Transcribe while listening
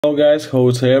Hello guys,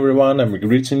 how's everyone? I'm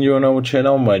greeting you on our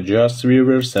channel, my just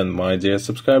viewers and my dear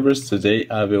subscribers. Today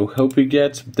I will help you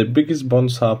get the biggest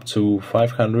bonus up to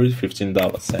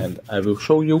 $515 and I will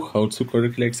show you how to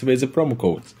correctly activate the promo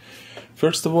code.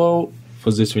 First of all,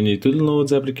 for this we need to download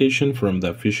the application from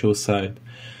the official site.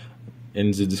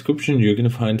 In the description you can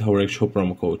find our actual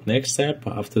promo code. Next step,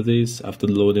 after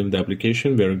loading the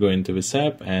application, we are going to this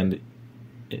app, and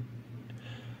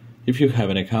if you have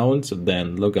an account,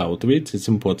 then log out of it. It's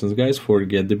important, guys, for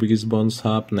get the biggest bonus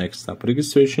up. Next up,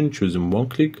 registration, choosing one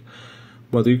click.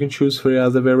 But you can choose 3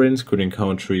 other variants. Current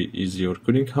country is your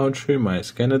current country, mine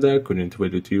is Canada, current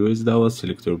value to US dollars,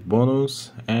 select your bonus,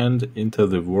 and enter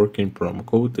the working promo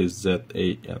code is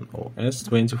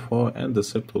ZANOS24 and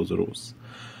accept all the rules.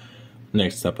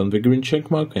 Next, tap on the green check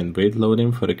mark and wait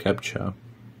loading for the captcha.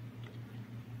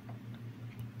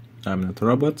 I'm not a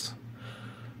robot.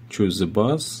 Choose the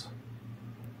boss.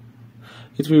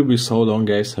 It will be so long,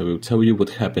 guys. I will tell you what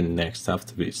happened next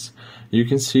after this. You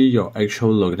can see your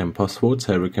actual login passwords.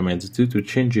 I recommend you to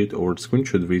change it or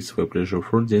screenshot this for pleasure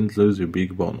for didn't lose your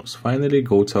big bonus. Finally,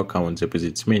 go to account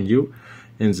deposits menu.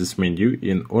 In this menu,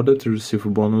 in order to receive a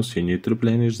bonus, you need to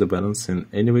replenish the balance in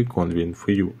any way convenient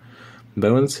for you.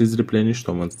 Balance is replenished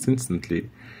almost instantly.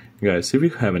 Guys, if you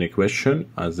have any question,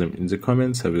 ask them in the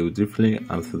comments. I will definitely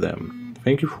answer them.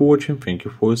 Thank you for watching, thank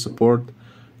you for your support.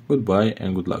 Goodbye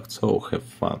and good luck, so have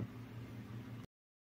fun.